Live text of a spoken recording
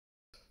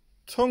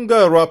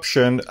Tonga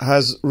eruption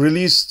has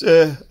released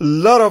a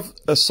lot of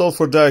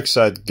sulfur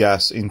dioxide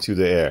gas into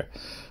the air.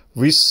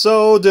 We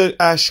saw the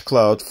ash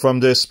cloud from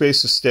the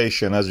space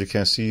station, as you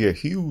can see here,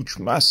 huge,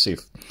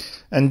 massive.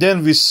 And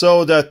then we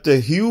saw that the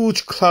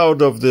huge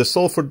cloud of the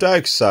sulfur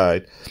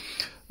dioxide,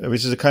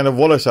 which is a kind of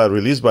volatile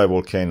released by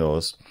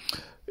volcanoes,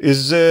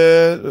 is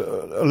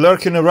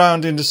lurking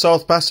around in the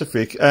South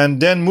Pacific and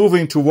then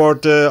moving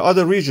toward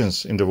other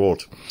regions in the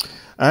world.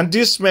 And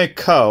this may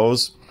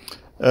cause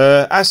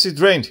acid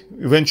rain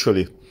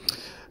eventually.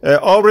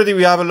 Already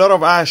we have a lot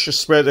of ash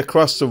spread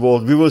across the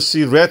world. We will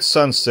see red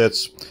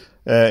sunsets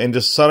in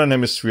the southern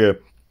hemisphere.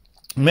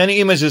 Many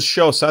images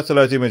show,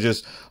 satellite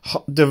images,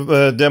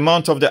 the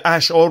amount of the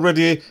ash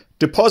already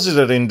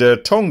deposited in the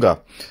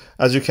Tonga.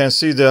 As you can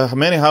see,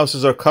 many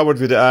houses are covered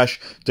with the ash.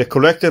 They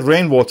collected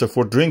rainwater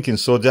for drinking,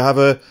 so they have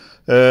a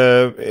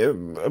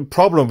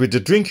problem with the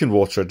drinking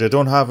water. They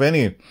don't have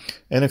anything.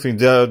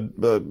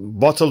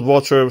 Bottled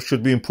water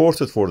should be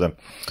imported for them.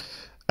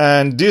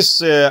 And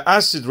this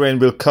acid rain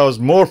will cause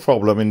more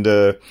problem in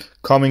the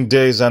coming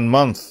days and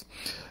months.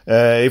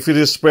 If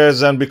it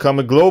spreads and become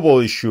a global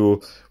issue,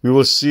 we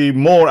will see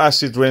more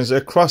acid rains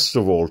across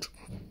the world.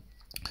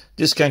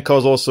 This can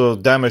cause also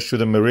damage to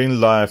the marine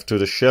life, to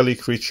the shelly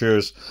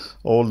creatures,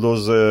 all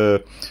those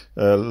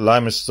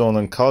limestone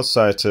and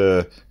calcite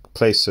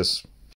places.